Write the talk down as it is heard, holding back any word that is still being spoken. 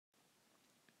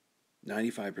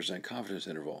95% confidence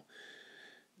interval.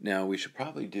 Now, we should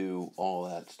probably do all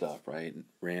that stuff, right?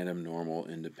 Random, normal,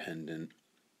 independent,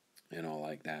 and all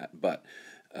like that. But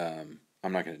I'm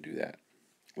not going to do that.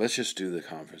 Let's just do the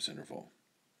confidence interval.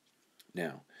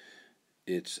 Now,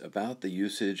 it's about the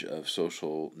usage of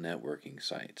social networking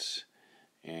sites.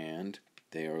 And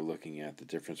they are looking at the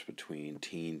difference between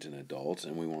teens and adults.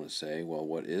 And we want to say, well,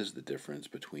 what is the difference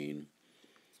between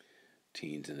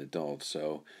teens and adults?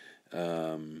 So,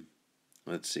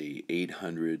 let's see,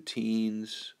 800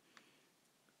 teens,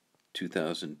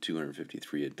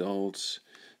 2,253 adults,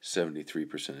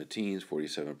 73% of teens,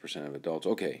 47% of adults.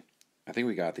 Okay, I think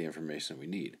we got the information we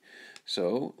need.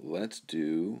 So let's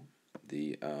do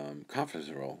the confidence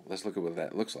interval. Let's look at what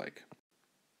that looks like.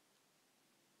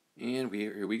 And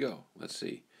here we go. Let's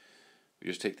see. We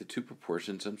just take the two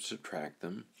proportions and subtract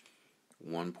them.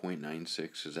 1.96,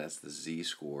 because that's the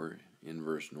z-score,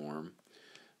 inverse norm,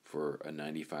 for a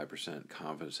 95%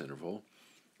 confidence interval.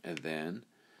 And then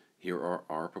here are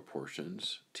our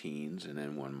proportions, teens, and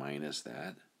then 1 minus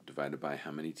that, divided by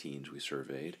how many teens we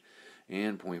surveyed,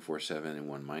 and 0.47 and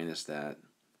 1 minus that,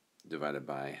 divided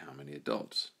by how many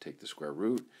adults. Take the square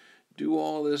root, do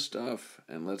all this stuff,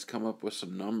 and let's come up with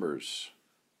some numbers.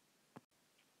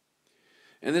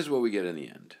 And this is what we get in the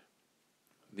end.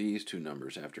 These two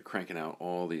numbers, after cranking out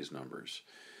all these numbers.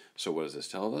 So what does this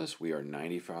tell us? We are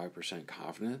 95%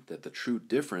 confident that the true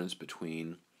difference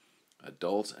between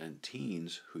adults and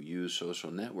teens who use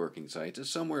social networking sites is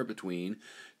somewhere between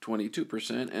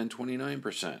 22% and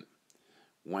 29%.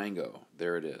 Wango,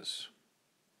 there it is.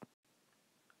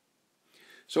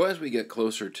 So as we get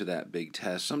closer to that big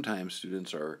test, sometimes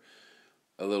students are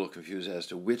a little confused as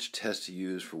to which test to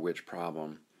use for which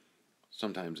problem.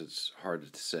 Sometimes it's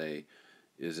hard to say,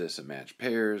 is this a matched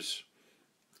pairs?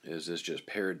 Is this just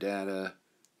paired data?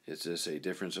 Is this a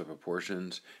difference of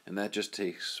proportions? And that just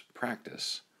takes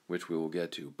practice, which we will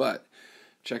get to. But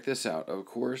check this out. Of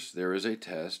course, there is a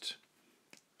test.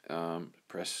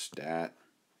 Press stat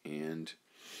and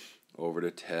over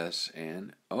to tests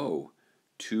and,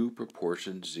 two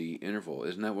proportion z interval.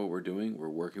 Isn't that what we're doing? We're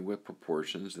working with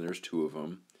proportions, and there's two of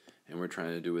them, and we're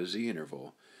trying to do a z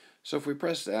interval. So if we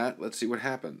press that, let's see what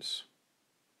happens.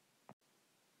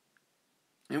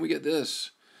 And we get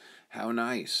this. How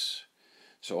nice.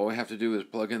 So all we have to do is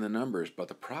plug in the numbers. But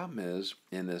the problem is,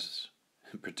 in this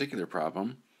particular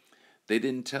problem, they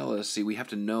didn't tell us. See, we have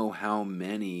to know how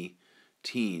many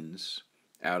teens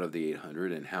out of the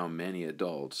 800 and how many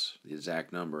adults, the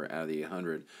exact number out of the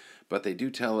 800. But they do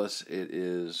tell us it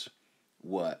is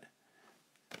what?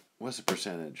 What's the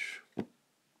percentage?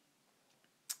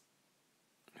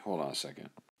 Hold on a second.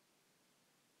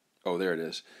 Oh, there it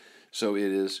is. So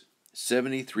it is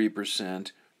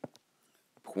 73%,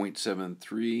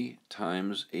 0.73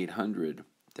 times 800.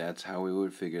 That's how we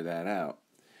would figure that out.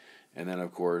 And then,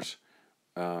 of course,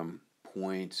 what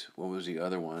was the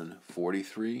other one?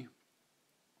 43?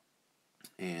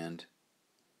 And,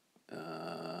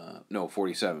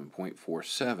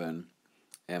 47.47.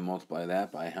 And multiply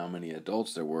that by how many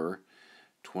adults there were.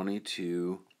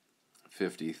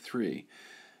 2253.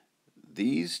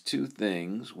 These two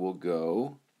things will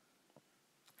go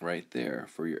right there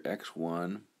for your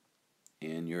x1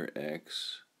 and your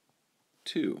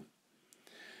x2.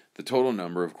 The total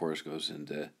number, of course, goes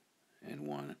into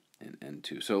n1 and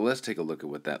n2. So let's take a look at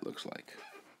what that looks like.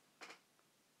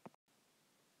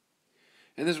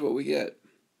 And this is what we get.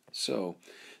 So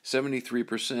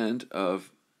 73%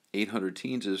 of 800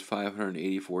 teens is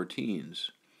 584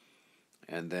 teens.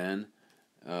 And then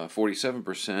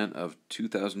 47% of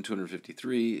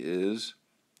 2,253 is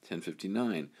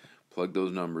 1059. Plug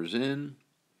those numbers in,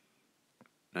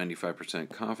 95%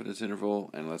 confidence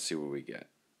interval, and let's see what we get.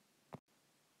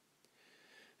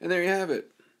 And there you have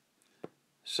it.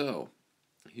 So,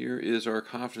 here is our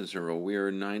confidence interval. We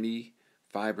are 95%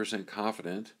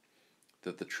 confident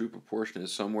that the true proportion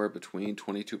is somewhere between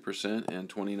 22% and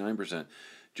 29%,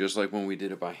 just like when we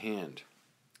did it by hand.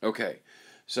 Okay,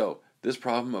 so this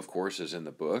problem, of course, is in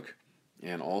the book,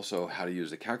 and also how to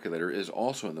use the calculator is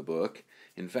also in the book.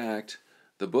 In fact,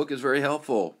 the book is very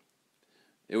helpful.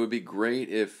 It would be great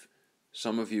if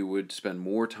some of you would spend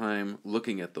more time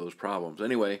looking at those problems.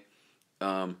 Anyway,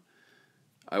 I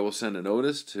will send a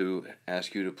notice to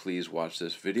ask you to please watch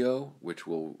this video, which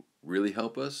will really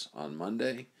help us on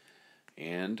Monday,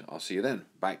 and I'll see you then.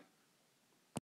 Bye.